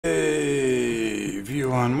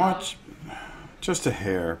too on much, just a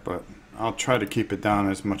hair, but I'll try to keep it down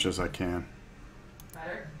as much as I can.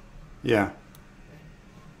 Better? Yeah.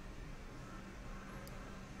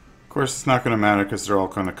 Of course, it's not going to matter because they're all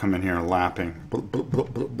going to come in here lapping.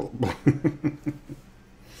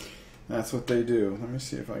 That's what they do. Let me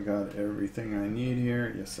see if I got everything I need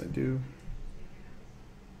here. Yes, I do.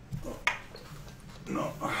 Oh.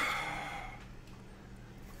 No.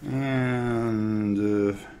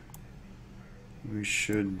 And we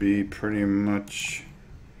should be pretty much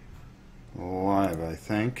live, I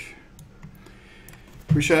think.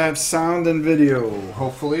 We should have sound and video,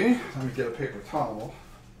 hopefully. Let me get a paper towel.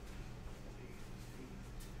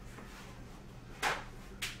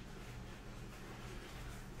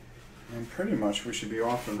 And pretty much we should be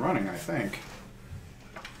off and running, I think.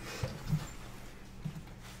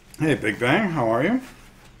 Hey, Big Bang, how are you?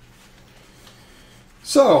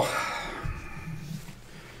 So,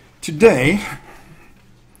 today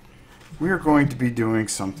we are going to be doing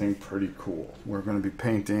something pretty cool. We're going to be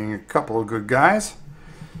painting a couple of good guys,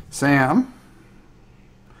 Sam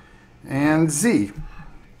and Z.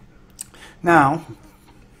 Now,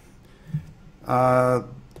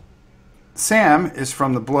 Sam is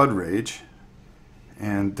from the Blood Rage,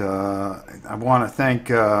 and I want to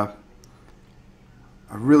thank, I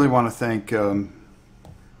really want to thank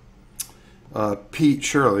Pete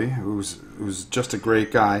Shirley, who's just a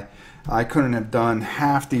great guy. I couldn't have done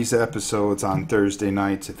half these episodes on Thursday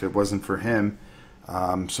nights if it wasn't for him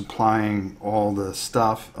supplying all the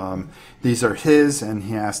stuff. These are his, and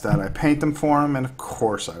he asked that I paint them for him, and of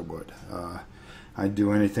course I would. I'd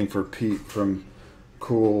do anything for Pete, from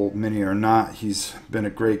cool mini or not. He's been a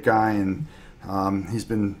great guy, and he's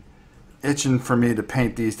been itching for me to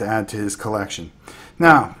paint these to add to his collection.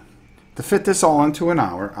 Now, to fit this all into an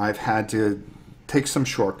hour, I've had to take some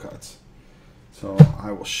shortcuts. So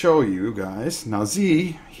I will show you guys. Now,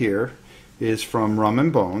 Z here is from Rum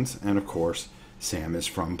and Bones, and of course Sam is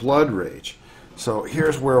from Blood Rage. So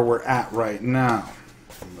here's where we're at right now.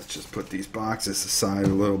 Let's just put these boxes aside a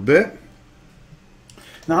little bit.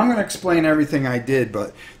 Now I'm going to explain everything I did,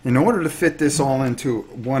 but in order to fit this all into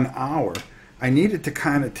 1 hour, I needed to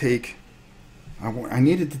kind of take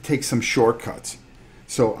some shortcuts.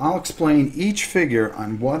 So I'll explain each figure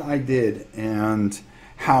on what I did and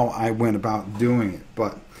how I went about doing it.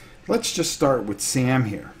 But let's just start with Sam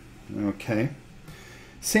here. Okay,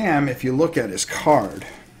 Sam, if you look at his card,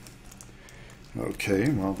 okay,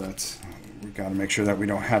 well, we got to make sure that we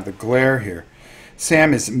don't have the glare here.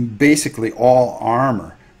 Sam is basically all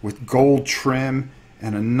armor with gold trim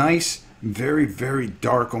and a nice, very, very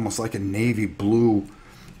dark, almost like a navy blue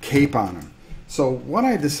cape on him. So what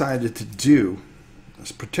I decided to do,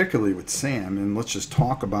 particularly with Sam, and let's just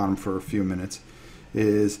talk about him for a few minutes,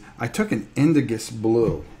 is I took an Indigus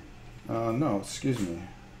blue.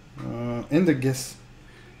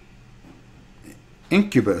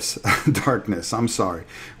 Incubus darkness, I'm sorry,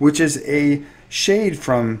 which is a shade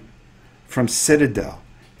from Citadel,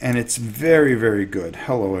 and it's very, very good.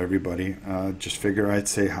 Hello, everybody. Just figure I'd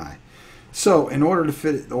say hi. So in order to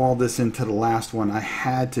fit all this into the last one, I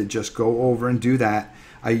had to just go over and do that.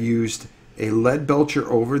 I used a lead belcher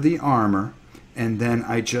over the armor, and then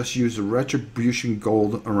I just used a Retribution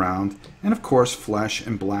gold around, and of course flesh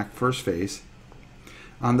and black for his face.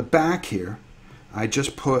 On the back here, I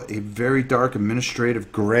just put a very dark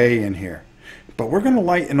administrative gray in here, but we're going to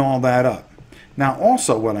lighten all that up. Now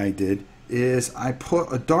also what I did is I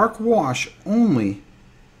put a dark wash only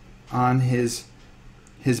on his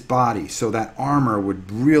body, so that armor would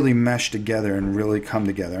really mesh together and really come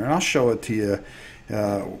together. And I'll show it to you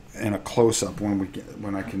in a close-up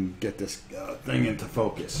when I can get this thing into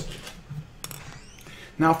focus.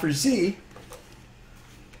 Now for Z,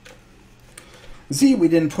 we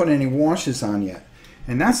didn't put any washes on yet,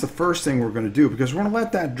 and that's the first thing we're going to do, because we're going to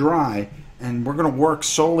let that dry, and we're going to work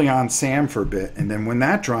solely on Sam for a bit, and then when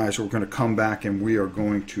that dries, we're going to come back and we are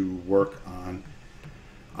going to work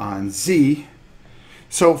on Z.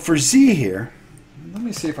 So for Z here, let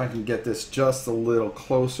me see if I can get this just a little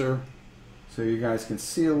closer so you guys can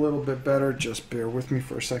see a little bit better. Just bear with me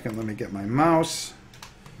for a second. Let me get my mouse,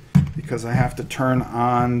 because I have to turn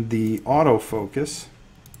on the autofocus.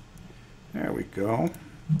 There we go.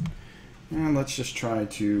 And let's just try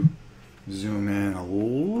to zoom in a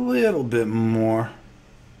little bit more.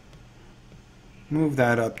 Move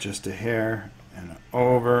that up just a hair and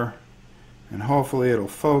over, and hopefully it'll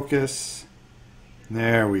focus.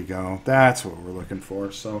 There we go. That's what we're looking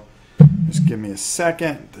for. So just give me a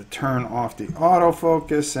second to turn off the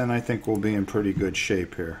autofocus, and I think we'll be in pretty good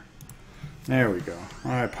shape here. There we go.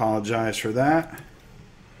 I apologize for that.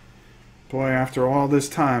 Boy, after all this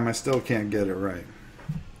time, I still can't get it right.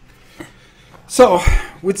 So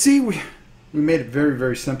with Z, we made it very,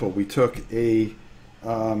 very simple. We took a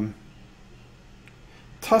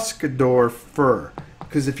Tuscador fur,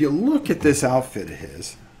 because if you look at this outfit of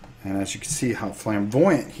his, and as you can see how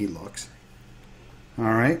flamboyant he looks, all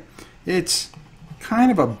right, it's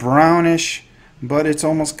kind of a brownish, but it's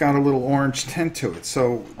almost got a little orange tint to it.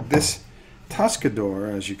 So this Tuscador,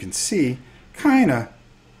 as you can see, kind of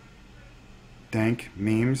dank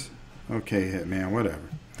memes. Okay, Hitman, whatever.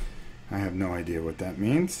 I have no idea what that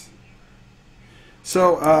means.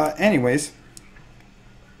 So, anyways,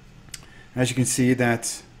 as you can see,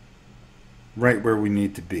 that's right where we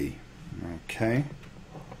need to be. Okay.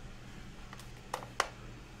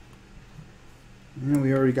 And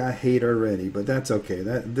we already got hate already, but that's okay.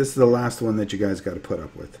 This is the last one that you guys got to put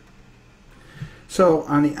up with. So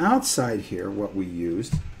on the outside here, what we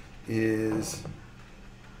used is,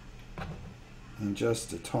 and just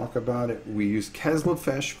to talk about it, we used Kesla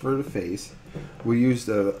Fesh for the face. We used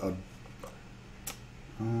a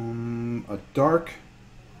dark,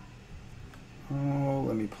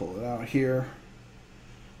 let me pull it out here.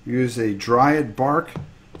 We used a Dryad bark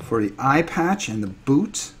for the eye patch and the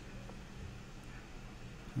boots.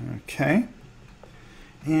 Okay.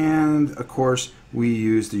 And of course we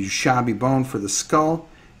used the Ushabti bone for the skull,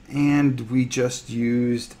 and we just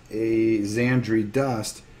used a Xandri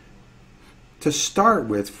dust to start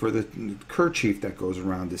with for the kerchief that goes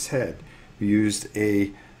around his head. We used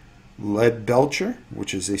a lead belcher,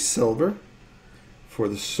 which is a silver, for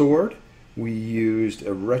the sword. We used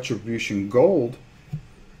a Retribution gold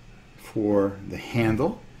for the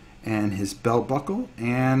handle and his belt buckle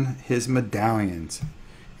and his medallions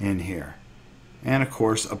in here. And of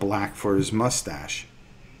course a black for his mustache.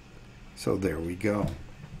 So there we go.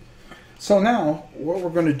 So now what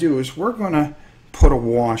we're going to do is we're going to put a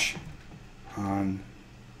wash on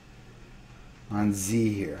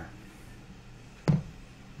Z here.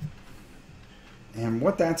 And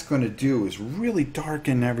what that's going to do is really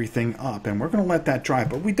darken everything up, and we're going to let that dry,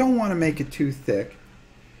 but we don't want to make it too thick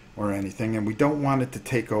or anything, and we don't want it to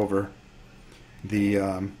take over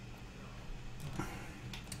the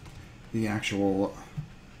actual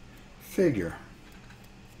figure.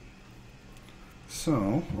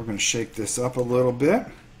 So we're going to shake this up a little bit,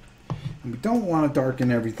 and we don't want to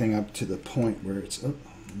darken everything up to the point where it's, oh,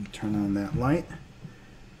 let me turn on that light.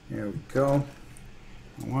 There we go.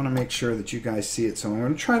 I want to make sure that you guys see it, so I'm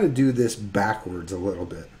going to try to do this backwards a little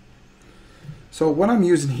bit. So what I'm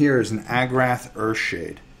using here is an Agrath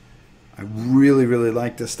Earthshade. I really, really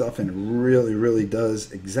like this stuff, and it really, really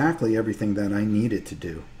does exactly everything that I need it to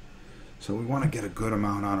do. So we want to get a good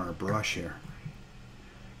amount on our brush here.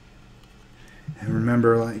 And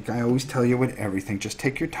remember, like I always tell you with everything, just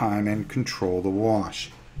take your time and control the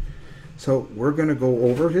wash. So we're going to go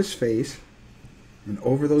over his face and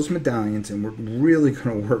over those medallions, and we're really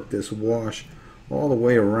going to work this wash all the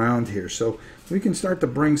way around here so we can start to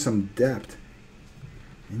bring some depth,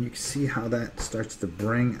 and you can see how that starts to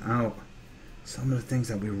bring out some of the things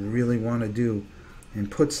that we really want to do and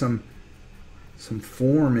put some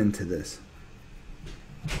form into this.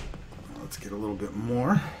 Let's get a little bit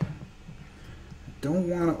more. Don't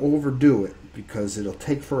want to overdo it because it'll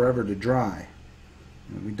take forever to dry,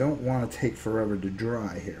 and we don't want to take forever to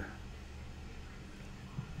dry here.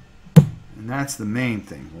 And that's the main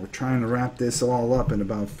thing. We're trying to wrap this all up in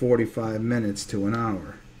about 45 minutes to an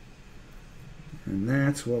hour. And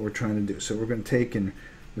that's what we're trying to do. So we're going to take and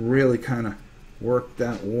really kind of work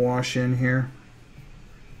that wash in here.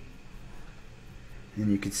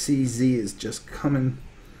 And you can see Z is just coming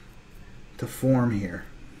to form here.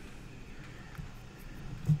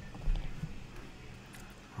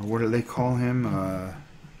 Or what do they call him?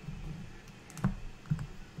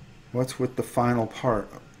 What's with the final part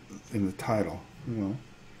in the title? Well,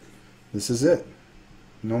 this is it.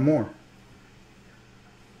 No more.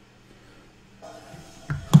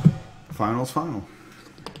 Final's final.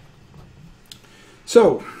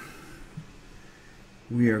 So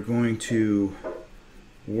we are going to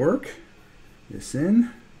work this in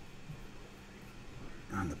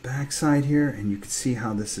on the back side here, and you can see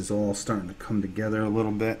how this is all starting to come together a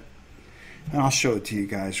little bit, and I'll show it to you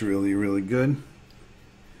guys really, really good.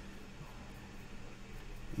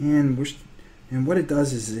 And what it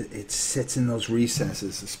does is it sits in those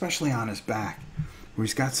recesses, especially on his back where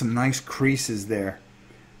he's got some nice creases there.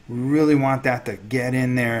 We really want that to get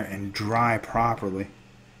in there and dry properly.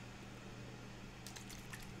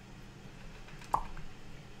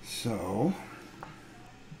 So,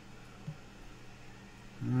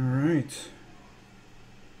 alright.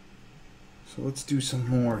 So let's do some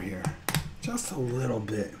more here. Just a little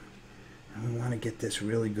bit. And we want to get this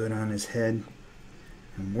really good on his head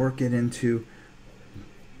and work it into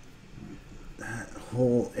that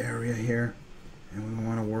whole area here, and we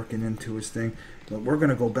want to work it into his thing. But we're going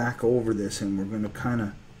to go back over this, and we're going to kind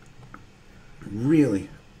of really,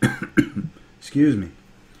 excuse me,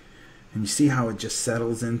 and you see how it just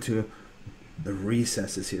settles into the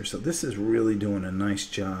recesses here. So this is really doing a nice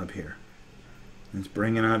job here. It's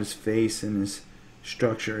bringing out his face and his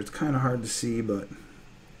structure. It's kind of hard to see, but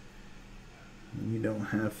we don't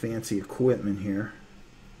have fancy equipment here.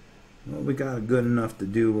 Well, we got good enough to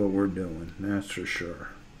do what we're doing, that's for sure.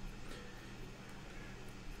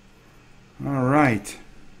 All right.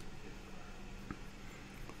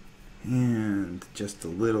 And just a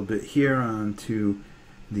little bit here onto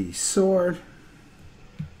the sword.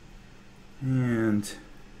 And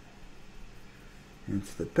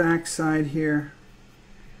into the back side here.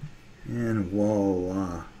 And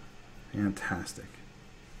voila. Fantastic.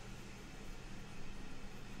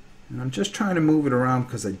 And I'm just trying to move it around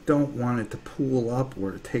because I don't want it to pool up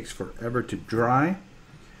where it takes forever to dry.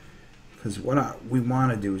 Because what we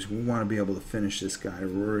want to do is we want to be able to finish this guy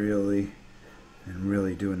really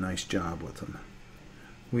do a nice job with him.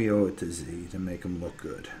 We owe it to Z to make him look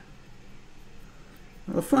good.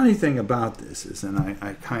 Well, the funny thing about this is, and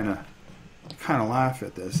I kind of laugh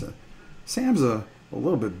at this, Sam's a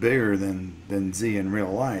little bit bigger than Z in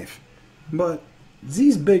real life, but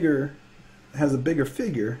Z's bigger, has a bigger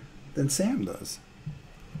figure than Sam does.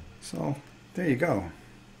 So there you go.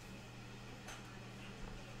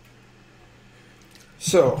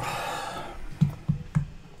 So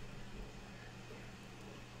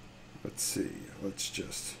let's see. Let's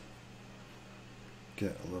just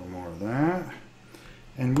get a little more of that,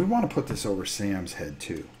 and we want to put this over Sam's head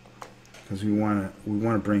too, because we want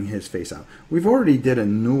to bring his face out. We've already did a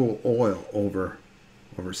Newell oil over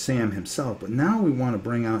Sam himself, but now we want to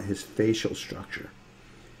bring out his facial structure.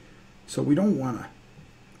 So we don't want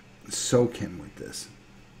to soak him with this,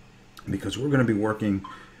 because we're going to be working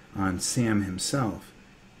on Sam himself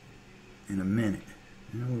in a minute.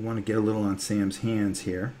 You know, we want to get a little on Sam's hands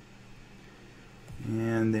here.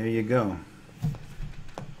 And there you go.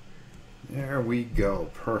 There we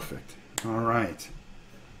go. Perfect. All right.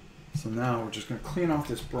 So now we're just going to clean off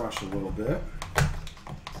this brush a little bit.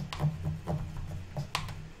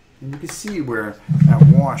 And you can see where that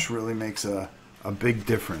wash really makes a big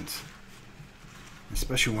difference.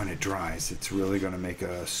 Especially when it dries. It's really going to make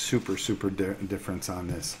a super difference on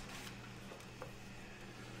this.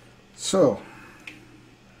 So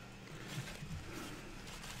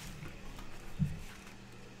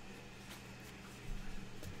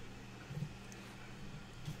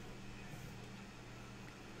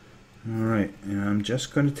alright, and I'm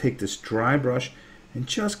just going to take this dry brush and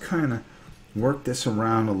just kind of work this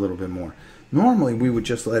around a little bit more. Normally we would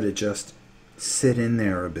just let it just sit in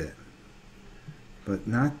there a bit, but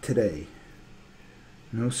not today.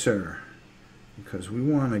 No sir, because we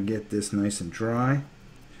want to get this nice and dry,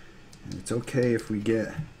 and it's okay if we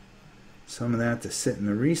get some of that to sit in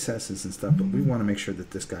the recesses and stuff, but we want to make sure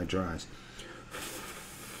that this guy dries.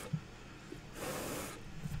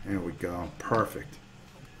 There we go, perfect.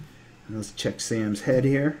 Let's check Sam's head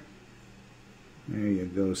here. There you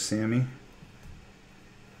go, Sammy.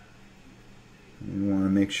 We want to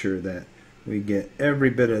make sure that we get every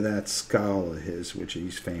bit of that scowl of his, which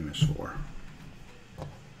he's famous for.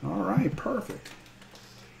 All right, perfect.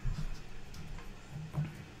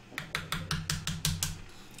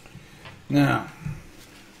 Now,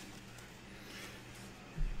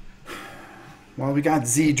 well, we got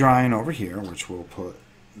Z drying over here, which we'll put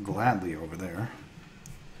gladly over there.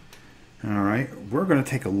 All right, we're going to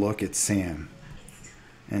take a look at Sam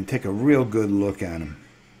and take a real good look at him.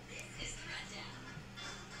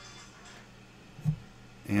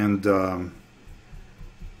 And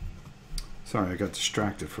sorry, I got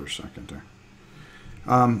distracted for a second there.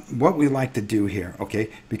 What we like to do here,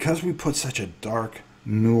 okay, because we put such a dark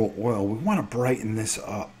Newell oil, we want to brighten this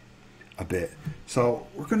up a bit. So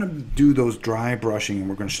we're going to do those dry brushing, and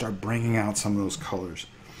we're going to start bringing out some of those colors.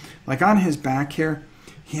 Like on his back here,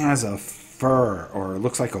 he has a fur, or it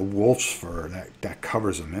looks like a wolf's fur that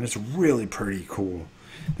covers him, and it's really pretty cool.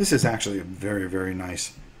 This is actually a very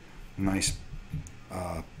nice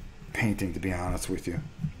painting, to be honest with you.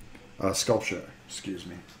 Sculpture, excuse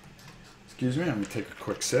me. I'm going to take a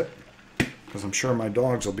quick sip, because I'm sure my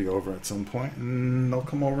dogs will be over at some point, and they'll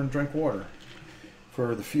come over and drink water.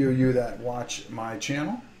 For the few of you that watch my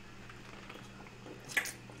channel,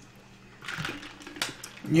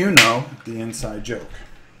 you know the inside joke.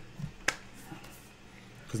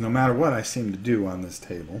 Because no matter what I seem to do on this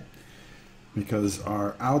table, because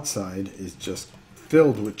our outside is just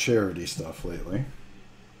filled with charity stuff lately,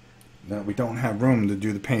 that we don't have room to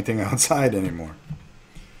do the painting outside anymore.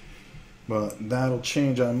 But that'll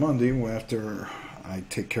change on Monday after I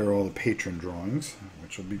take care of all the patron drawings,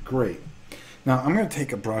 which will be great. Now I'm going to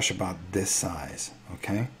take a brush about this size,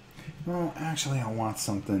 okay? Well, actually I want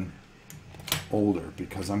something older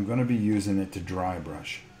because I'm going to be using it to dry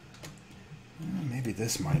brush. Maybe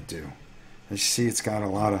this might do. As you see, it's got a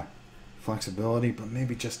lot of flexibility, but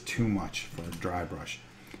maybe just too much for a dry brush.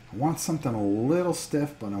 I want something a little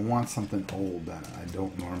stiff, but I want something old that I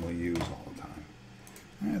don't normally use all the time.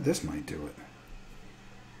 This might do it.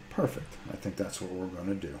 Perfect. I think that's what we're going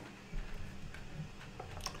to do.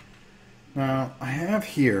 Now, I have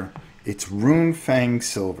here, it's Rune Fang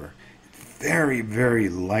silver. Very, very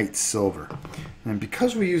light silver. And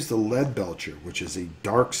because we use the Leadbelcher, which is a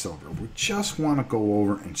dark silver, we just want to go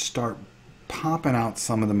over and start popping out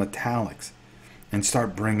some of the metallics and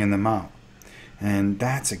start bringing them out. And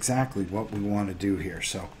that's exactly what we want to do here.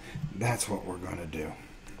 So that's what we're going to do.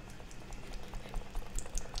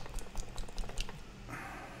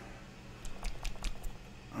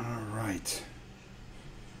 All right.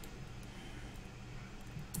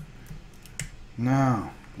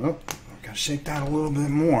 Now, I've got to shake that a little bit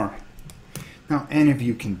more. Now, any of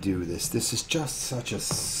you can do this. This is just such a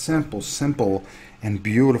simple and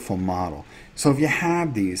beautiful model. So if you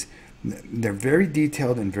have these, they're very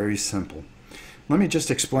detailed and very simple. Let me just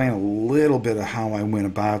explain a little bit of how I went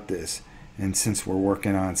about this. And since we're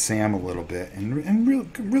working on Sam a little bit, and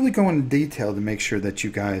really go into detail to make sure that you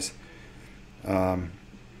guys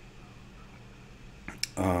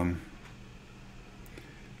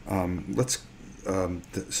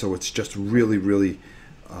so it's just really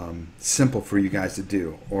simple for you guys to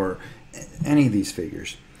do, or any of these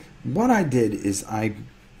figures. What I did is I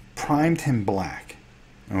primed him black.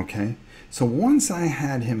 Okay, so once I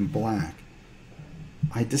had him black,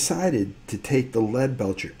 I decided to take the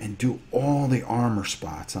Leadbelcher and do all the armor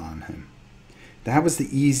spots on him. That was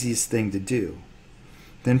the easiest thing to do.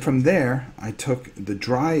 Then from there, I took the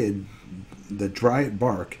Dryad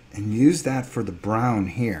bark and used that for the brown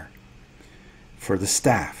here, for the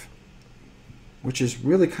staff, which is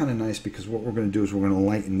really kind of nice because what we're going to do is we're going to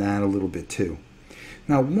lighten that a little bit too.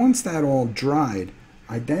 Now, once that all dried,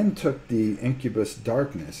 I then took the Incubus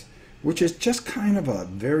Darkness, which is just kind of a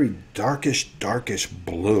very darkish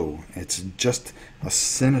blue. It's just a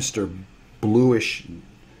sinister bluish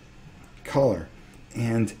color.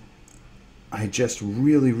 And I just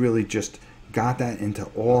really just got that into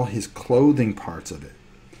all his clothing parts of it.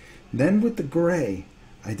 Then with the gray,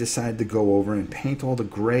 I decided to go over and paint all the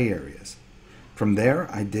gray areas. From there,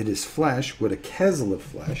 I did his flesh with a Keslev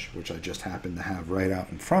flesh, which I just happen to have right out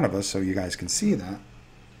in front of us so you guys can see that.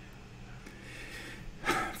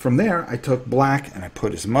 From there, I took black and I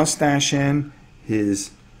put his mustache in,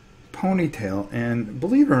 his ponytail, and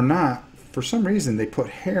believe it or not, for some reason they put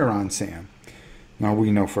hair on Sam. Now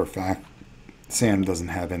we know for a fact Sam doesn't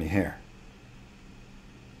have any hair.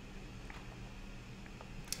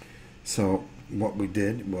 So what we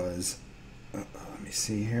did was, let me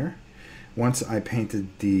see here. Once I painted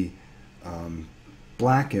the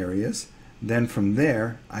black areas, then from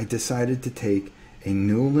there I decided to take a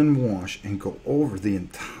Newland wash and go over the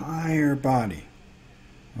entire body.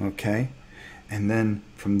 Okay, and then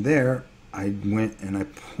from there I went and I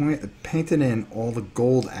painted in all the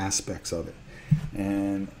gold aspects of it.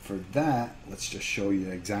 And for that, let's just show you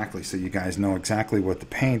exactly so you guys know exactly what the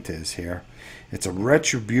paint is here. It's a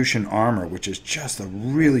Retribution armor, which is just a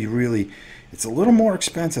really, it's a little more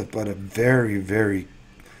expensive, but a very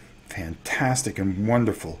fantastic and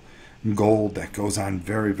wonderful gold that goes on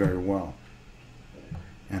very well.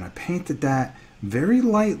 And I painted that very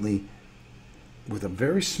lightly with a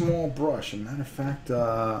very small brush. As a matter of fact,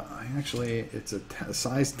 it's a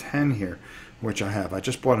size 10 here, which I have. I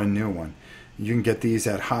just bought a new one. You can get these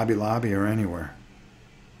at Hobby Lobby or anywhere.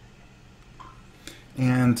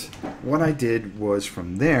 And what I did was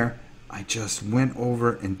from there, I just went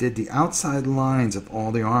over and did the outside lines of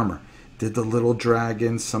all the armor. Did the little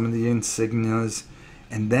dragons, some of the insignias,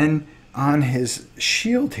 and then on his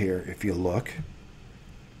shield here, if you look,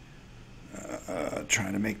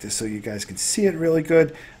 trying to make this so you guys can see it really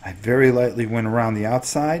good, I very lightly went around the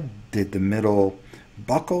outside, did the middle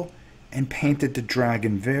buckle, and painted the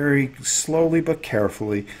dragon very slowly but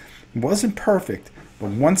carefully. It wasn't perfect, but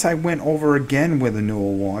once I went over again with a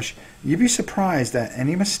Newell wash, you'd be surprised at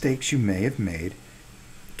any mistakes you may have made.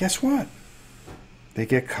 Guess what? They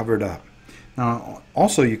get covered up. Now,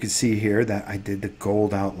 also you can see here that I did the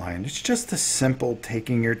gold outline. It's just a simple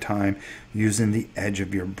taking your time using the edge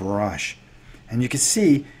of your brush. And you can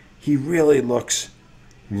see he really looks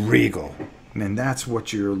regal. And that's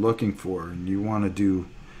what you're looking for, and you want to do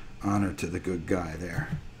honor to the good guy there.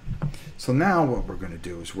 So now what we're going to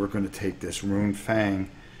do is we're going to take this Rune Fang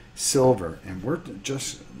silver, and we're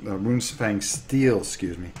just Rune Fang steel,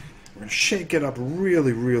 excuse me. We're going to shake it up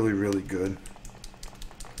really, really, really good.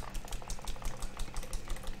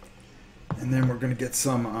 And then we're going to get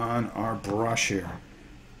some on our brush here.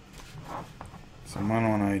 So why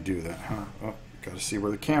don't I do that, huh? Oh, got to see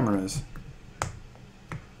where the camera is.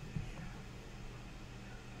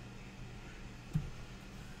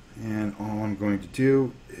 And all I'm going to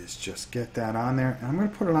do is just get that on there. And I'm going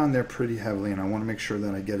to put it on there pretty heavily, and I want to make sure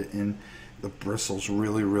that I get it in the bristles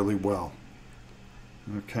really, really well.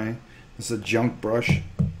 Okay? This is a junk brush.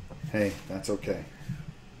 Hey, that's okay.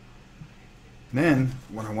 Then,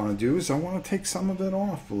 what I want to do is I want to take some of it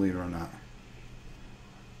off, believe it or not.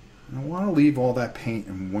 And I want to leave all that paint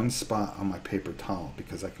in one spot on my paper towel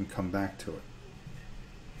because I can come back to it.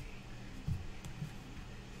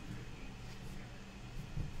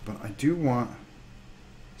 But I do want,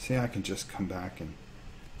 see, I can just come back and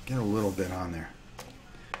get a little bit on there.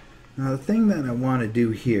 Now the thing that I want to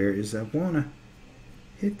do here is I want to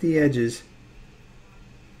hit the edges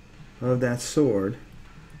of that sword.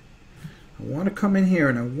 I want to come in here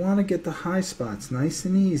and I want to get the high spots nice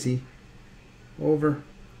and easy over,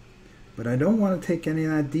 but I don't want to take any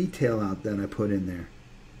of that detail out that I put in there.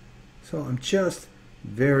 So I'm just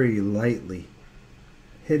very lightly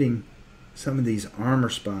hitting some of these armor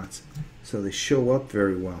spots so they show up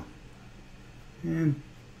very well, and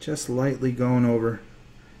just lightly going over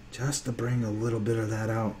just to bring a little bit of that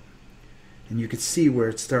out. And you can see where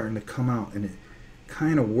it's starting to come out, and it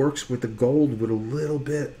kind of works with the gold with a little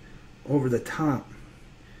bit over the top,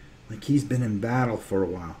 like he's been in battle for a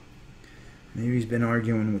while. Maybe he's been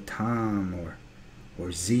arguing with Tom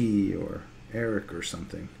or Z or Eric or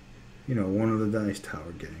something, you know, one of the Dice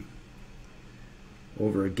Tower gang,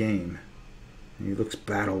 over a game. And he looks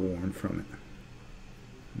battle worn from it.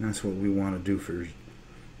 And that's what we want to do for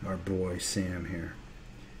our boy Sam here.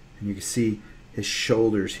 And you can see his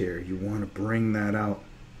shoulders here. You want to bring that out.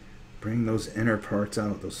 Bring those inner parts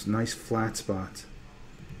out, those nice flat spots.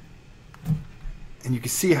 And you can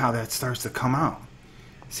see how that starts to come out.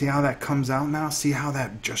 See how that comes out now? See how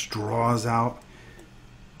that just draws out?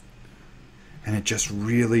 And it just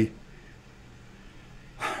really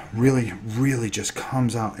just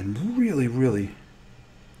comes out and really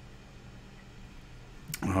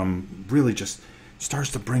just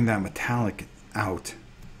starts to bring that metallic out.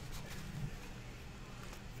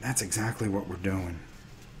 That's exactly what we're doing.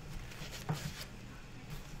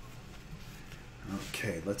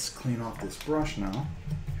 Okay, let's clean off this brush now.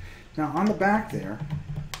 Now on the back there,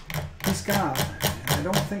 he's got, and I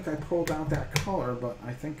don't think I pulled out that color, but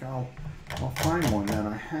I think I'll find one that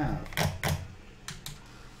I have.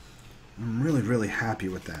 I'm really happy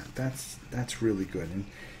with that. That's really good. And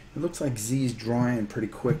it looks like Z's drying pretty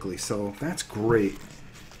quickly, so that's great.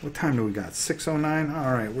 What time do we got? 6:09?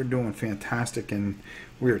 All right, we're doing fantastic, and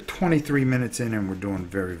we're 23 minutes in, and we're doing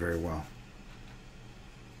very well.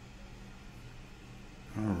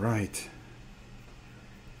 All right.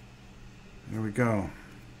 There we go.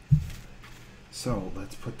 So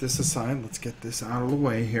let's put this aside. Let's get this out of the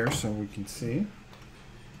way here so we can see.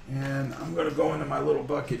 And I'm going to go into my little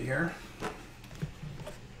bucket here.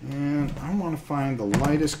 And I want to find the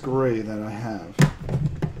lightest gray that I have.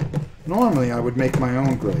 Normally I would make my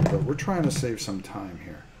own gray, but we're trying to save some time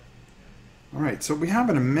here. Alright, so we have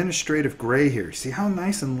an administrative gray here. See how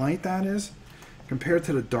nice and light that is compared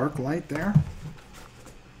to the dark light there?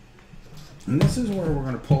 And this is where we're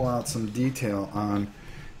going to pull out some detail on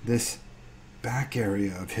this back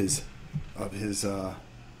area of his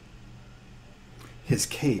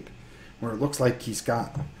cape, where it looks like he's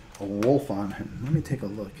got a wolf on him. Let me take a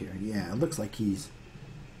look here. Yeah, it looks like he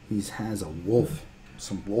has a wolf,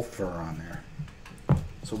 some wolf fur on there.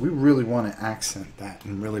 So we really want to accent that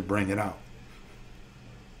and really bring it out.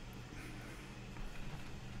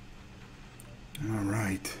 All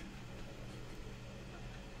right.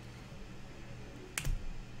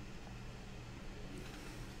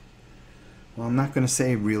 Well, I'm not going to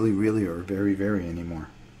say really or very anymore.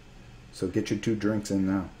 So get your 2 drinks in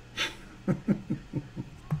now.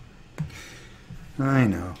 I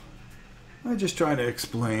know. I just try to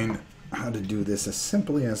explain how to do this as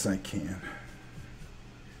simply as I can.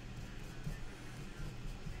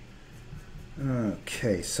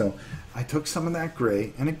 Okay, so I took some of that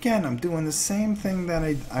gray, and again, I'm doing the same thing that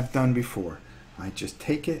I've done before. I just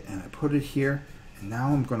take it and I put it here, and now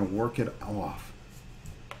I'm going to work it off.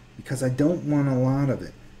 Because I don't want a lot of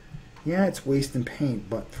it. Yeah, it's wasting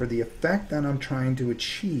paint, but for the effect that I'm trying to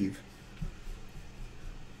achieve,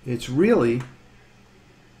 it's really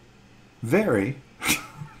very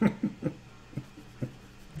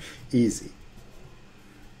Easy.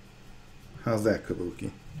 How's that,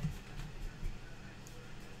 Kabuki?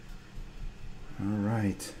 All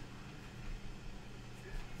right.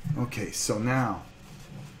 Okay, so now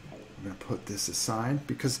I'm going to put this aside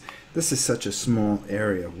because this is such a small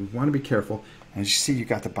area. We want to be careful. As you see, you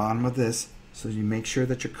got the bottom of this, so you make sure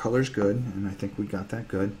that your color's good, and I think we got that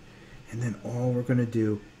good. And then all we're going to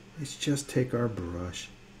do is just take our brush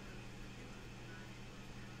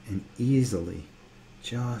and easily,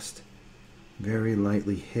 just very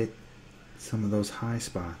lightly hit some of those high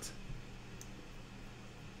spots.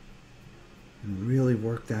 And really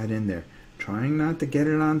work that in there. Trying not to get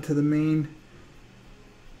it onto the main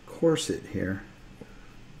corset here.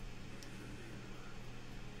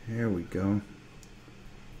 There we go.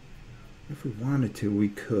 If we wanted to, we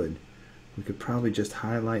could. We could probably just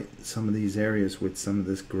highlight some of these areas with some of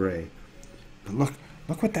this gray. But look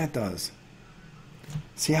what that does.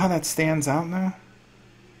 See how that stands out now?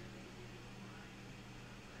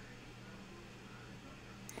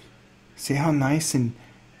 See how nice and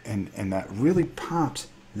that really pops,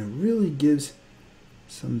 and it really gives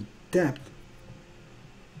some depth,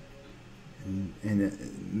 and it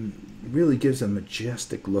really gives a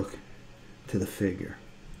majestic look to the figure.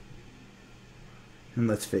 And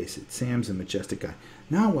let's face it, Sam's a majestic guy.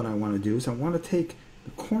 Now what I want to do is I want to take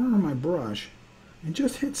the corner of my brush and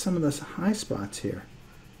just hit some of those high spots here.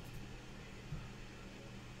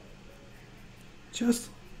 Just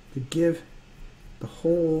to give the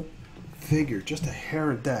whole figure just a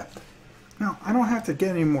hair of depth. Now, I don't have to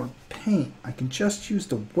get any more paint. I can just use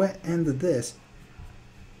the wet end of this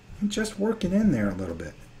and just work it in there a little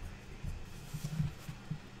bit.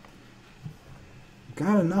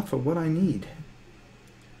 Got enough of what I need.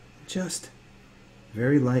 Just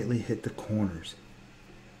very lightly hit the corners.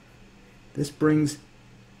 This brings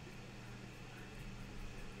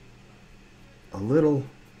a little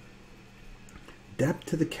depth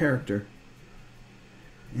to the character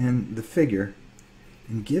and the figure,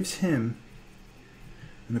 and gives him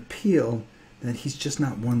an appeal that he's just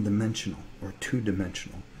not one-dimensional or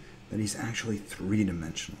two-dimensional, that he's actually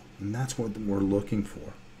three-dimensional, and that's what we're looking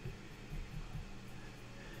for.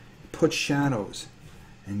 Put shadows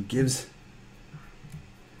and gives,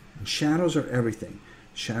 and shadows are everything.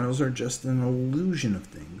 Shadows are just an illusion of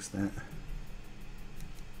things that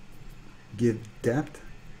give depth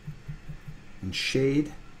and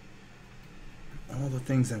shade, all the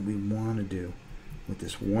things that we want to do with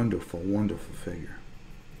this wonderful, wonderful figure.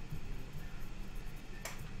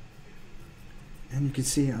 And you can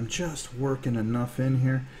see I'm just working enough in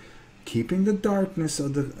here, keeping the darkness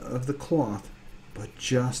of the cloth, but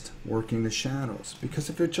just working the shadows. Because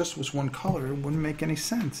if it just was one color, it wouldn't make any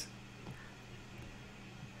sense.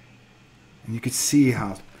 And you can see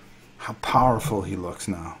how powerful he looks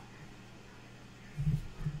now.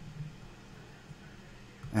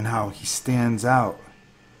 And how he stands out,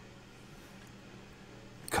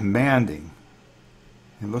 commanding.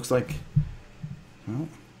 It looks like, well,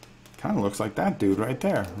 kind of looks like that dude right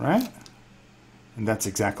there, right? And that's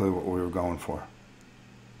exactly what we were going for.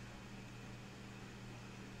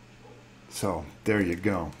 So, there you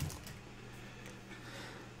go.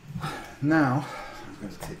 Now, I'm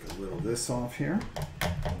going to take a little of this off here.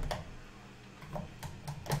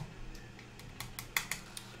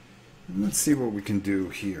 Let's see what we can do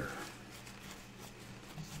here.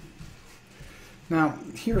 Now,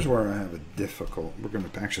 here's where I have a difficult. We're going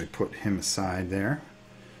to actually put him aside there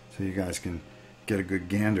so you guys can get a good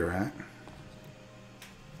gander at.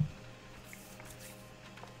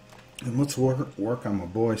 And let's work on my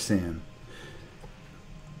boy Sam.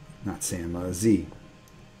 Not Sam, Z.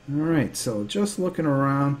 Alright, so just looking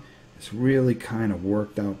around, it's really kind of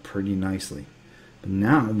worked out pretty nicely. But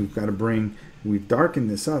now we've got to we've darkened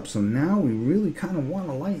this up, so now we really kind of want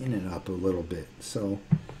to lighten it up a little bit. So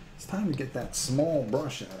it's time to get that small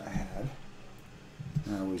brush that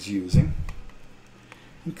I was using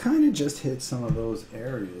and kind of just hit some of those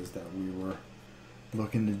areas that we were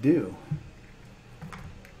looking to do.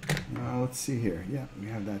 Now let's see here. Yeah, we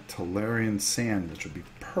have that Tolarian sand, which would be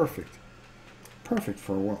perfect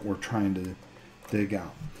for what we're trying to dig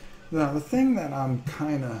out. Now the thing that I'm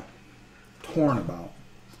kind of torn about,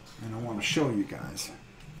 and I want to show you guys,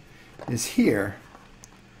 is here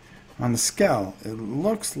on the skull. It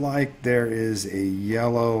looks like there is a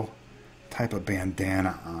yellow type of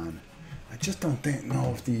bandana on. I just don't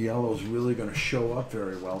know if the yellow is really going to show up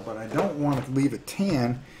very well, but I don't want to leave it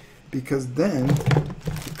tan because then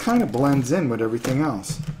it kind of blends in with everything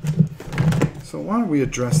else. So why don't we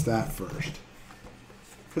address that first?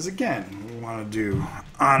 Because again, we want to do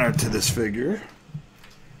honor to this figure.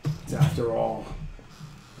 It's after all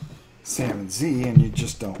Salmon Z, and you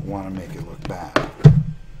just don't want to make it look bad.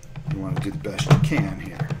 You want to do the best you can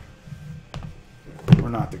here. We're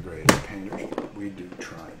not the greatest painters, but we do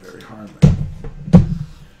try very hardly.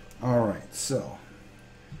 Alright, so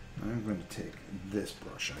I'm going to take this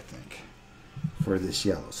brush, I think, for this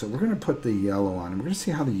yellow. So we're going to put the yellow on, and we're going to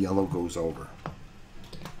see how the yellow goes over.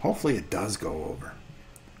 Hopefully it does go over.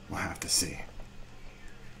 We'll have to see.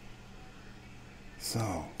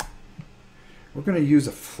 So we're going to use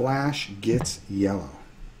a Flash Gits yellow.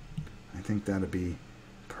 I think that'll be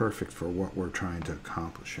perfect for what we're trying to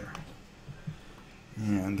accomplish here.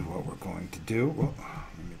 And what we're going to do, well,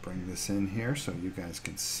 let me bring this in here so you guys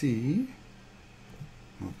can see.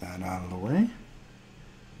 Move that out of the way.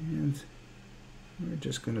 And we're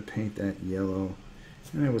just going to paint that yellow.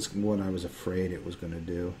 And it was what I was afraid it was going to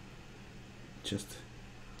do. Just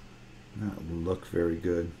not look very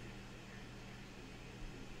good.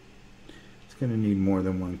 It's going to need more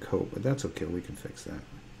than one coat, but that's okay. We can fix that.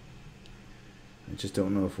 I just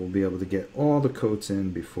don't know if we'll be able to get all the coats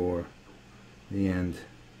in before the end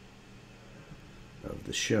of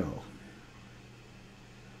the show.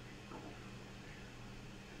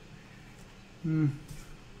 I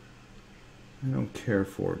don't care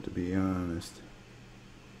for it, to be honest.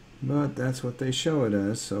 But that's what they show it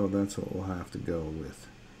as, so that's what we'll have to go with.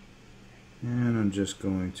 And I'm just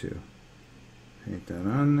going to paint that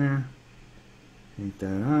on there, paint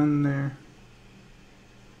that on there,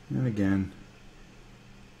 and again,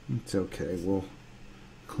 it's okay, we'll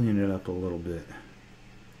clean it up a little bit.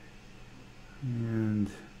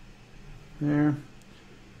 And there.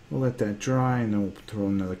 We'll let that dry, and then we'll throw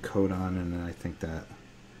another coat on, and then I think that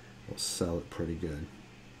will sell it pretty good.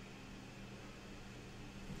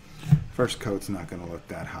 First coat's not going to look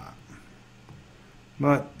that hot.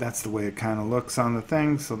 But that's the way it kind of looks on the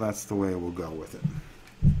thing, so that's the way we'll go with it.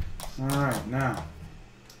 Alright, now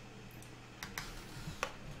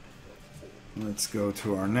let's go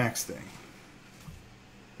to our next thing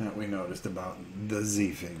that we noticed about the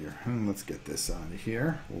Z figure. And let's get this out of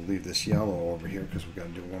here. We'll leave this yellow over here because we've got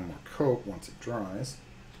to do one more coat once it dries.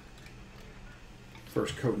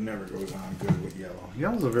 First coat never goes on good with yellow.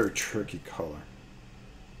 Yellow's a very tricky color.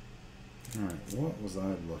 Alright, what was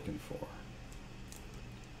I looking for?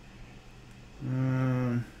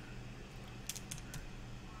 I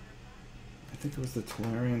think it was the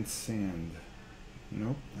Tolarian Sand.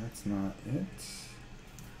 Nope, that's not it.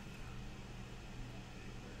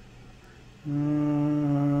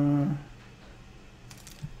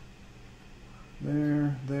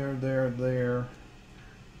 There.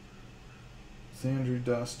 Sandry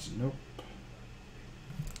Dust, nope.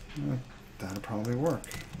 That'll probably work.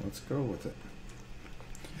 Let's go with it.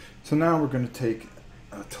 So now we're going to take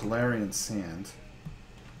a Tolarian Sand,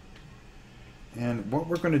 and what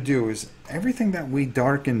we're going to do is everything that we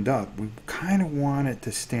darkened up, we kind of want it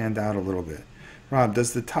to stand out a little bit. Rob,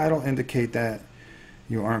 does the title indicate that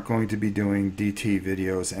you aren't going to be doing DT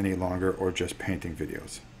videos any longer, or just painting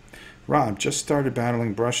videos? Rob, just started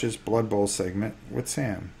battling brushes, Blood Bowl segment with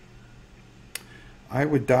Sam. I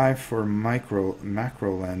would die for macro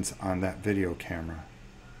lens on that video camera.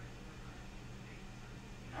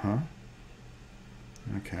 Huh?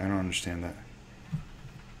 Okay, I don't understand that.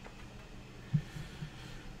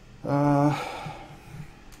 I'll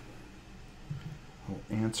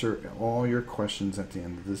answer all your questions at the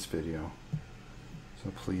end of this video.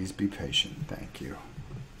 So please be patient. Thank you.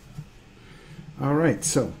 Alright,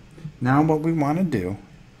 so now what we want to do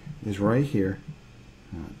is right here,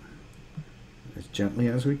 as gently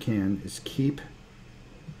as we can, is keep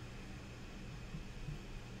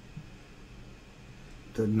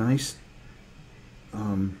the nice, we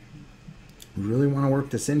really want to work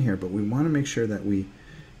this in here, but we want to make sure that we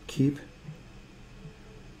keep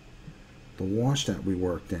the wash that we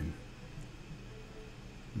worked in.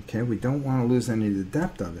 Okay, we don't want to lose any of the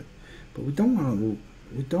depth of it, but we don't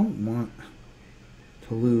want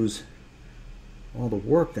to lose all the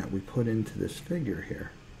work that we put into this figure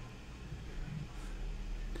here.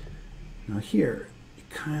 Now here, you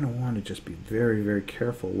kind of want to just be very, very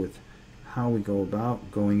careful with how we go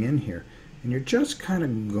about going in here. And you're just kind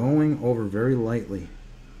of going over very lightly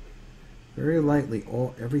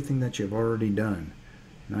everything that you've already done.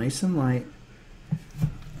 Nice and light.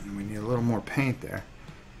 And we need a little more paint there.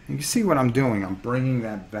 You can see what I'm doing. I'm bringing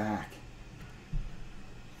that back,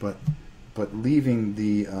 but leaving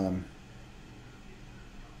the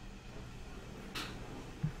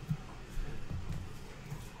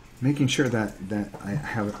making sure that I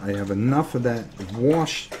have enough of that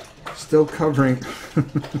wash still covering.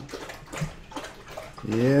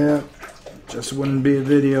 Yeah, just wouldn't be a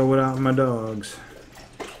video without my dogs.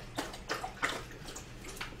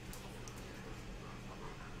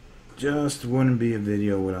 just wouldn't be a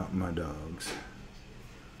video without my dogs.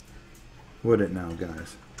 Would it now,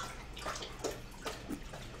 guys?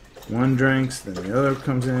 One drinks, then the other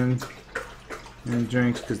comes in and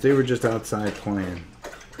drinks because they were just outside playing.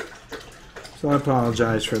 So I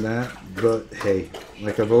apologize for that, but hey,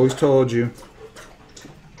 like I've always told you,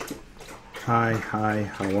 hi,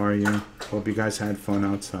 how are you? Hope you guys had fun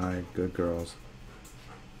outside. Good girls.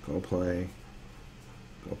 Go play.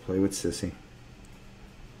 Go play with Sissy.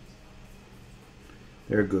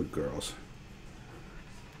 They're good girls.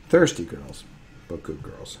 Thirsty girls, but good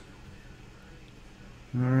girls.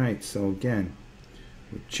 Alright, so again,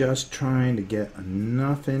 we're just trying to get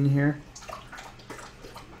enough in here.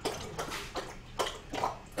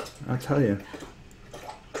 I'll tell you,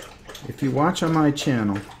 if you watch on my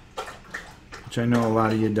channel, which I know a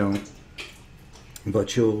lot of you don't,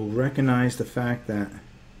 but you'll recognize the fact that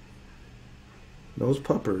those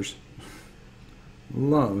puppers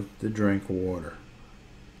love to drink water.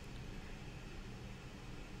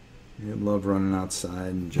 They love running outside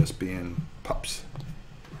and just being pups.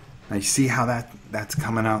 Now you see how that's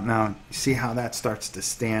coming out now? You see how that starts to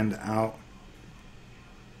stand out?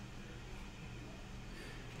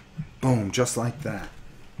 Boom, just like that.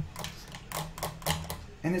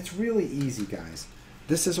 And it's really easy, guys.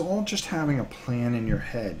 This is all just having a plan in your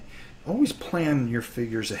head. Always plan your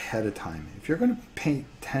figures ahead of time. If you're going to paint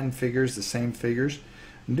 10 figures, the same figures,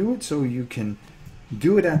 do it so you can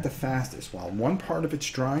do it at the fastest. While one part of it's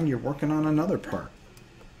drying, you're working on another part.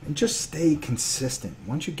 And just stay consistent.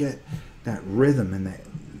 Once you get that rhythm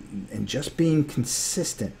and just being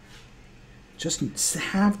consistent, just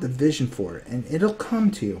have the vision for it, and it'll come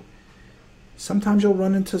to you. Sometimes you'll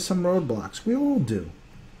run into some roadblocks. We all do.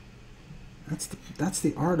 That's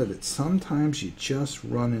the art of it. Sometimes you just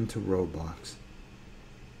run into roadblocks.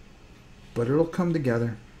 But it'll come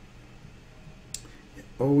together. It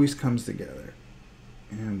always comes together.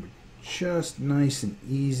 And just nice and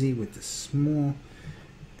easy with the small,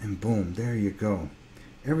 and boom, there you go.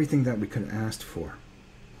 Everything that we could have asked for.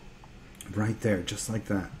 Right there, just like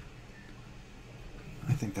that.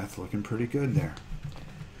 I think that's looking pretty good there.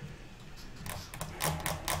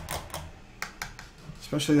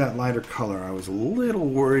 Especially that lighter color. I was a little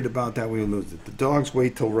worried about that we would lose it. The dogs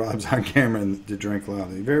wait till Rob's on camera to drink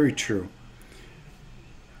loudly. Very true.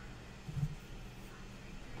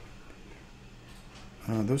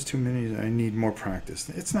 Those 2 minutes, I need more practice.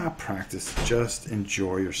 It's not practice, just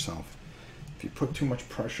enjoy yourself. If you put too much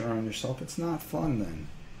pressure on yourself, it's not fun then.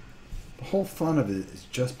 The whole fun of it is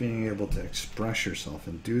just being able to express yourself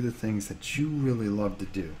and do the things that you really love to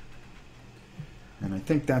do. And I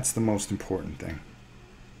think that's the most important thing.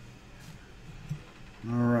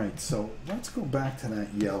 Alright, so let's go back to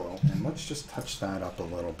that yellow and let's just touch that up a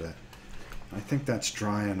little bit. I think that's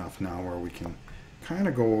dry enough now where we can kind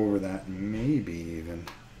of go over that, maybe even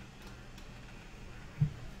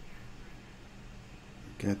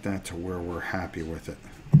get that to where we're happy with it.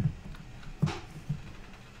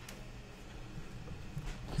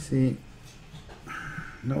 See,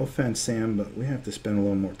 no offense, Sam, but we have to spend a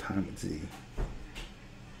little more time with Z.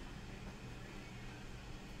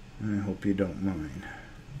 I hope you don't mind.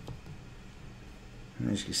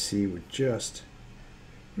 And as you can see, we're just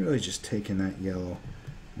really just taking that yellow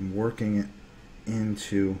and working it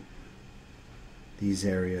into these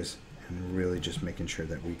areas and really just making sure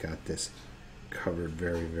that we got this covered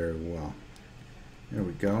very, very well. There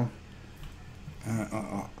we go.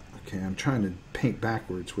 Okay, I'm trying to paint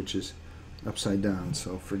backwards, which is upside down,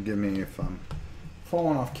 so forgive me if I'm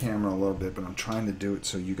falling off camera a little bit, but I'm trying to do it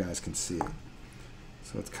so you guys can see it.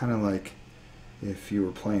 So it's kind of like if you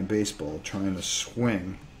were playing baseball, trying to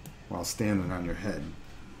swing while standing on your head.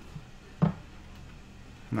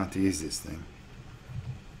 Not the easiest thing.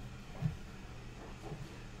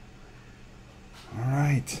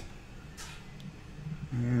 Alright.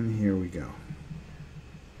 And here we go.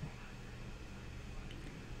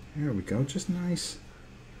 There we go. Just nice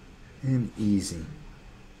and easy.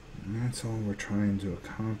 And that's all we're trying to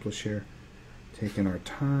accomplish here. Taking our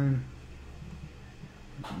time.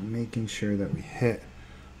 Making sure that we hit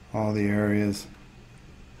all the areas.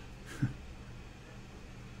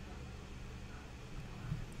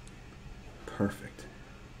 Perfect.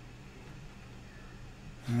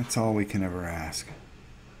 And that's all we can ever ask.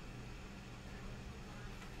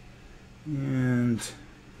 And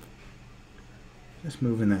just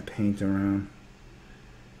moving that paint around,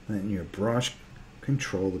 letting your brush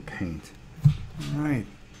control the paint. Alright,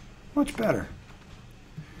 much better.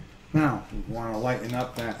 Now, we want to lighten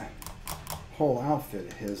up that whole outfit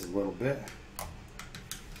of his a little bit.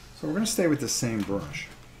 So we're going to stay with the same brush.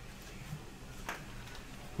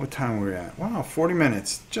 What time are we at? Wow, 40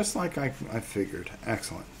 minutes. Just like I figured.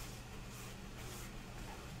 Excellent.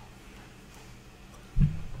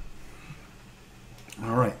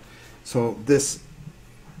 All right. So this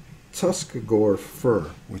Tuscarora fur,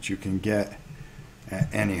 which you can get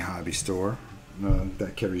at any hobby store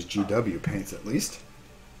that carries GW paints at least,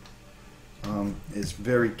 is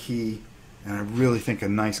very key, and I really think a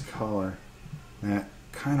nice color that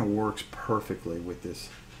kind of works perfectly with this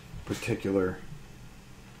particular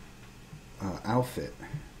outfit.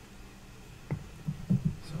 So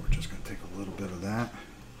we're just going to take a little bit of that,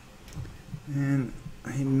 and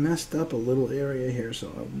I messed up a little area here,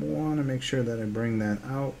 so I want to make sure that I bring that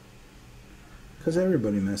out, because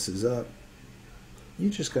everybody messes up. You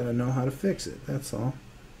just got to know how to fix it, that's all.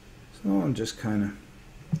 So I'm just kind of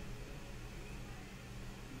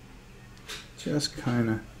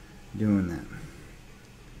doing that.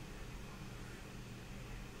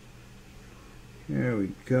 There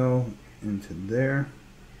we go, into there.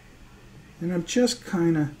 And I'm just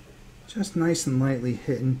nice and lightly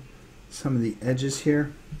hitting some of the edges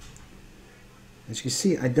here. As you can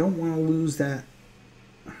see, I don't want to lose that.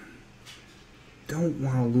 Don't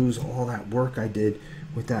want to lose all that work I did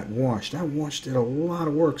with that wash. That wash did a lot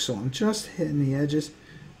of work, so I'm just hitting the edges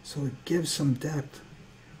so it gives some depth.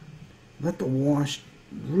 Let the wash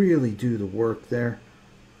really do the work there.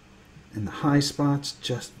 And the high spots,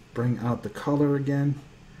 just bring out the color again.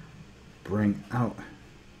 Bring out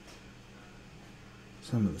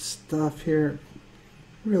some of the stuff here.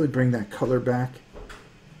 Really bring that color back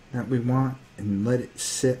that we want and let it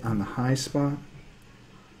sit on the high spot.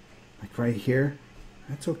 Like right here.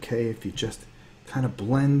 That's okay if you just kind of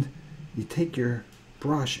blend. You take your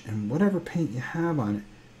brush and whatever paint you have on it,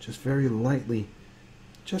 just very lightly,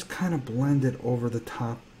 just kind of blend it over the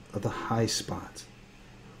top of the high spots.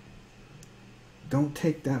 Don't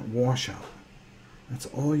take that wash out. That's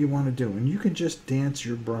all you want to do. And you can just dance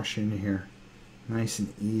your brush in here. Nice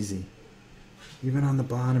and easy. Even on the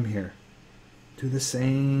bottom here. Do the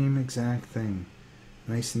same exact thing.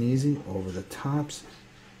 Nice and easy over the tops.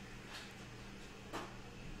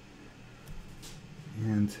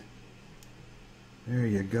 And there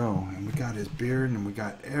you go. And we got his beard and we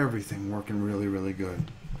got everything working really, really good.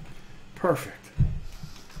 Perfect.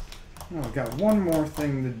 Now I've got one more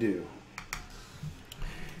thing to do.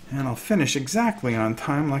 And I'll finish exactly on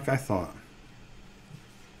time like I thought.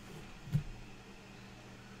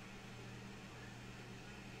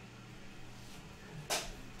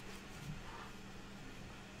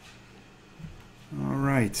 All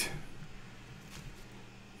right.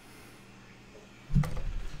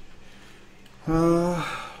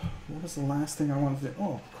 What was the last thing I wanted to do?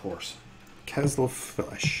 Oh, of course. Kesler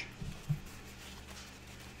Flesh.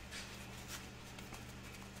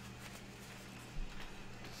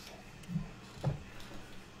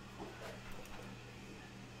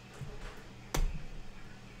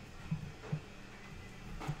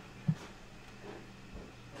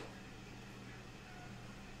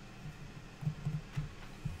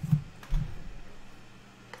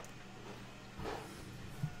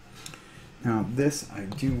 Now this, I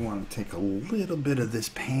do want to take a little bit of this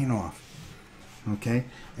paint off, okay?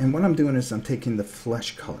 And what I'm doing is I'm taking the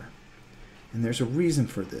flesh color. And there's a reason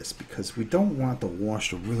for this, because we don't want the wash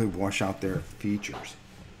to really wash out their features.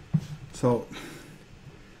 So,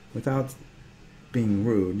 without being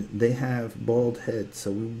rude, they have bald heads, so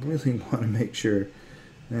we really want to make sure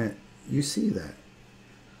that you see that.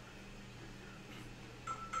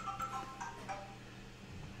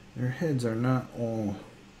 Their heads are not all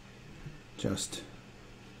just,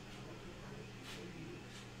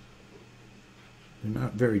 they're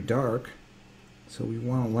not very dark, so we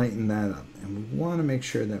want to lighten that up, and we want to make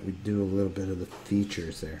sure that we do a little bit of the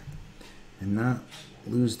features there and not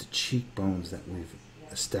lose the cheekbones that we've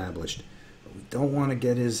established. But we don't want to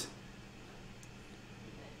get his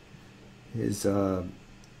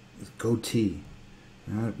goatee.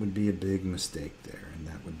 That would be a big mistake there, and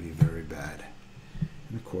that would be very bad.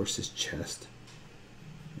 And of course his chest.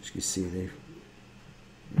 As you can see, they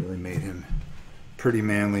really made him pretty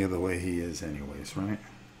manly the way he is anyways, right?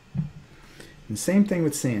 And same thing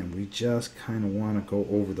with Sam. We just kind of want to go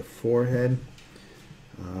over the forehead.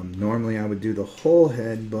 Normally I would do the whole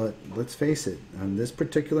head, but let's face it, on this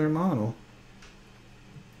particular model,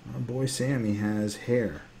 our boy Sammy has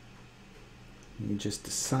hair. He just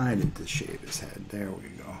decided to shave his head. There we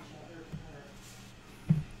go.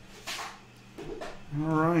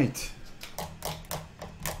 All right.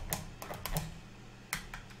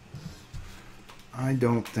 I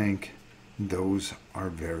don't think those are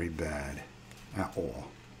very bad at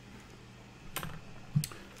all.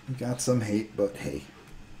 We got some hate, but hey.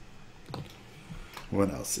 What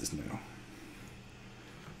else is new?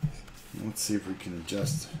 Let's see if we can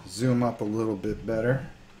just zoom up a little bit better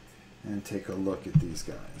and take a look at these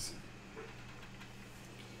guys.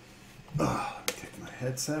 Let me take my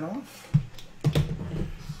headset off.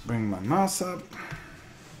 Bring my mouse up.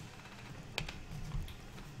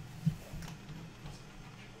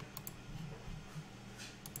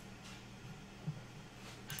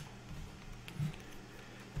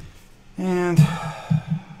 And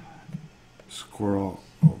scroll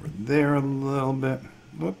over there a little bit.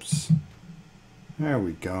 Whoops. There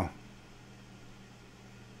we go.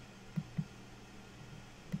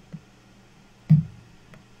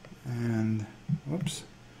 And whoops.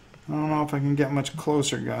 I don't know if I can get much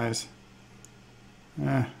closer, guys.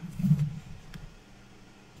 My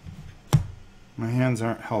hands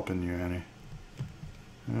aren't helping you any.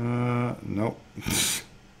 Nope.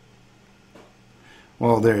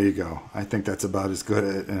 Well, there you go. I think that's about as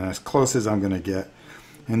good and as close as I'm going to get.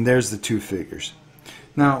 And there's the two figures.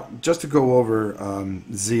 Now, just to go over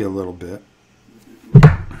Z a little bit.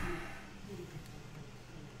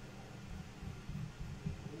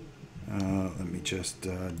 Let me just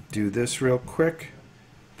do this real quick.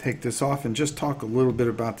 Take this off and just talk a little bit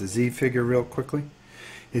about the Z figure real quickly.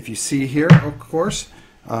 If you see here, of course,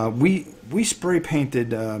 we spray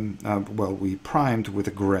painted, well, we primed with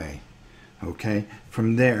a gray. Okay,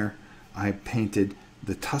 from there I painted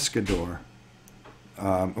the Tuscador.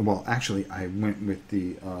 Well, actually, I went with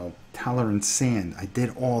the Talloran Sand. I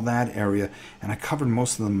did all that area, and I covered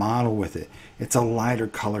most of the model with it. It's a lighter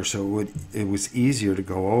color, so it was easier to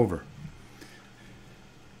go over.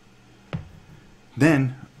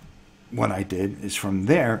 Then, what I did is from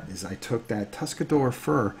there is I took that Tuscador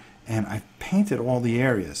fur and I painted all the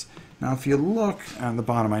areas. Now, if you look on the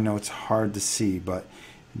bottom, I know it's hard to see, but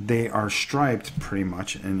they are striped pretty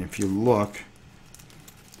much. And if you look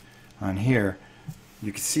on here,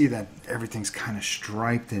 you can see that everything's kind of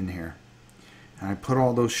striped in here. And I put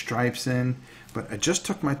all those stripes in, but I just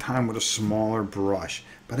took my time with a smaller brush.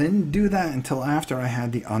 But I didn't do that until after I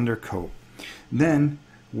had the undercoat. Then,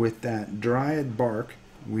 with that Dryad bark,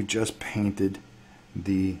 we just painted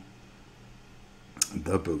the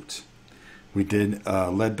boots. We did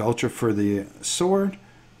Leadbelcher for the sword.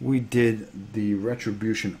 We did the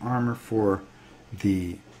Retribution armor for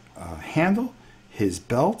the handle, his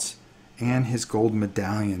belts, and his gold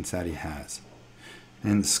medallions that he has.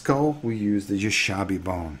 And the skull, we used the Yashabi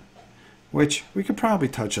bone, which we could probably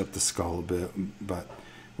touch up the skull a bit, but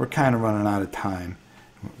we're kind of running out of time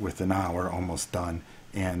with an hour almost done,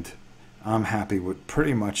 and I'm happy with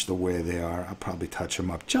pretty much the way they are. I'll probably touch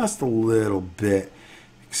them up just a little bit,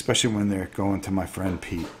 especially when they're going to my friend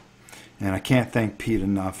Pete. And I can't thank Pete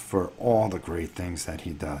enough for all the great things that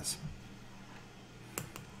he does.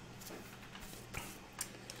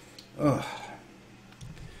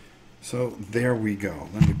 So there we go.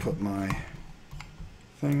 Let me put my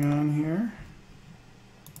thing on here.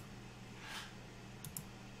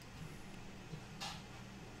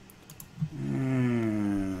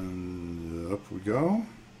 And up we go.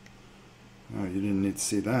 Oh, you didn't need to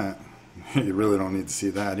see that. You really don't need to see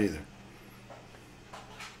that either.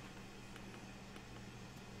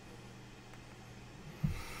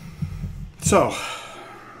 So,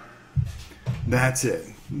 that's it.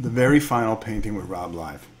 The very final painting with Rob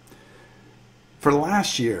Live. For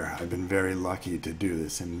last year, I've been very lucky to do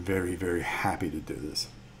this and very, very happy to do this.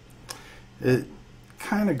 It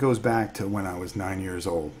kind of goes back to when I was 9 years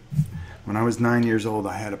old. When I was 9 years old,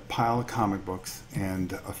 I had a pile of comic books,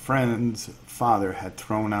 and a friend's father had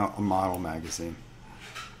thrown out a model magazine.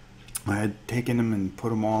 I had taken them and put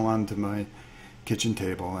them all onto my kitchen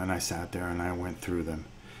table, and I sat there and I went through them.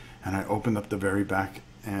 And I opened up the very back,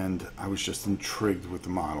 and I was just intrigued with the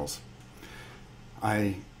models.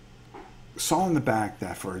 I saw in the back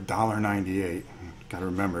that for $1.98, gotta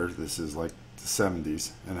remember this is like the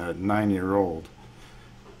 70s, and at 9-year-old,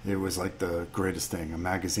 it was like the greatest thing. A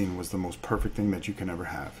magazine was the most perfect thing that you can ever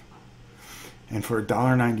have. And for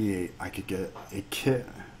 $1.98, I could get a kit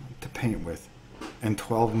to paint with and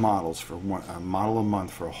 12 models for a model a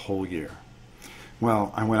month for a whole year.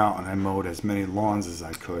 Well, I went out and I mowed as many lawns as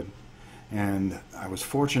I could, and I was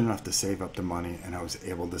fortunate enough to save up the money, and I was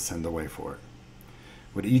able to send away for it.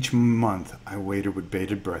 With each month, I waited with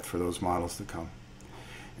bated breath for those models to come.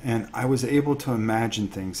 And I was able to imagine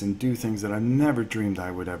things and do things that I never dreamed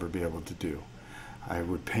I would ever be able to do. I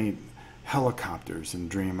would paint helicopters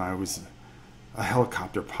and dream I was a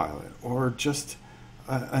helicopter pilot, or just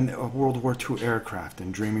a World War II aircraft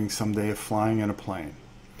and dreaming someday of flying in a plane.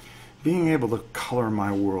 Being able to color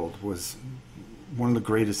my world was one of the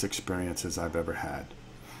greatest experiences I've ever had.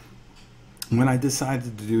 When I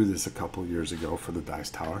decided to do this a couple years ago for the Dice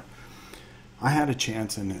Tower, I had a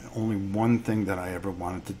chance, and only one thing that I ever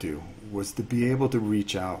wanted to do was to be able to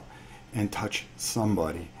reach out and touch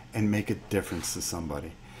somebody and make a difference to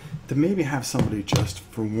somebody. To maybe have somebody just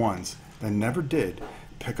for once that never did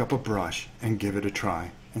pick up a brush and give it a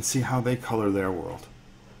try and see how they color their world.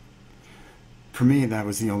 For me, that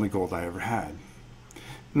was the only goal I ever had.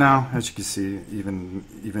 Now, as you can see,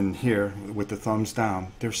 even here with the thumbs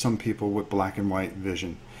down, there's some people with black and white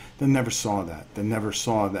vision that never saw that. They never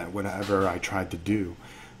saw that whatever I tried to do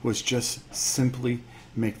was just simply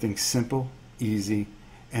make things simple, easy,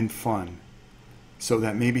 and fun, so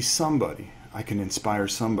that maybe I can inspire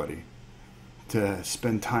somebody to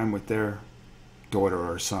spend time with their daughter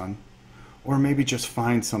or son, or maybe just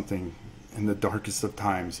find something in the darkest of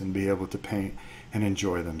times and be able to paint and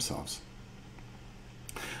enjoy themselves.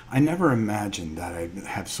 I never imagined that I'd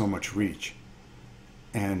have so much reach,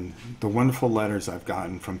 and the wonderful letters I've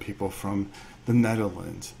gotten from people from the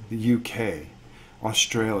Netherlands, the UK,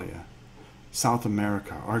 Australia, South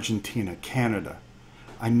America, Argentina, Canada.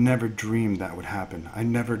 I never dreamed that would happen. I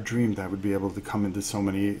never dreamed I would be able to come into so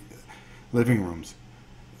many living rooms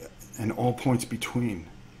and all points between.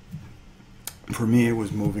 For me, it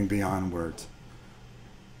was moving beyond words.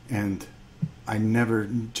 And I never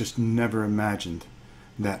imagined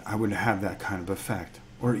that I would have that kind of effect.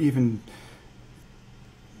 Or even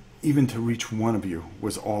to reach one of you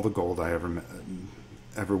was all the gold I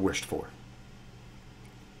ever wished for.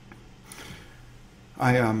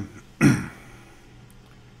 I've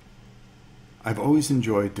always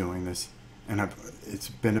enjoyed doing this, and it's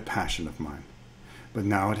been a passion of mine. But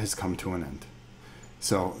now it has come to an end.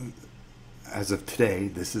 So, as of today,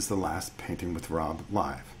 this is the last Painting with Rob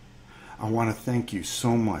live. I want to thank you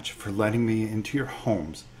so much for letting me into your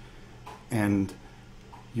homes and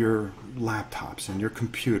your laptops and your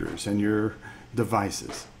computers and your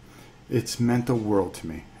devices. It's meant the world to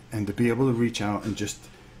me. And to be able to reach out and just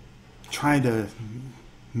try to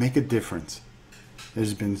make a difference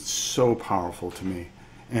has been so powerful to me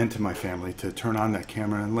and to my family, to turn on that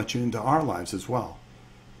camera and let you into our lives as well.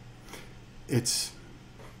 It's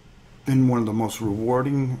been one of the most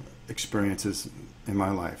rewarding experiences in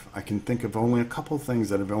my life. I can think of only a couple of things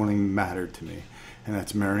that have only mattered to me, and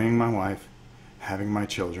that's marrying my wife, having my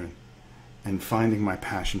children, and finding my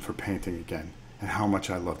passion for painting again, and how much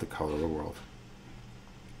I love to color the world.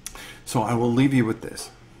 So I will leave you with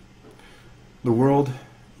this. The world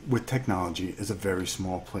with technology is a very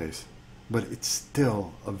small place, but it's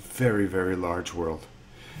still a very, very large world.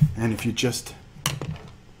 And if you just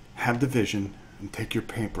have the vision and take your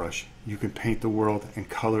paintbrush, you can paint the world and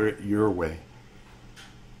color it your way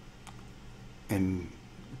and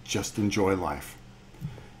just enjoy life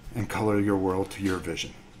and color your world to your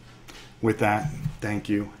vision. With that, thank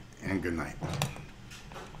you and good night.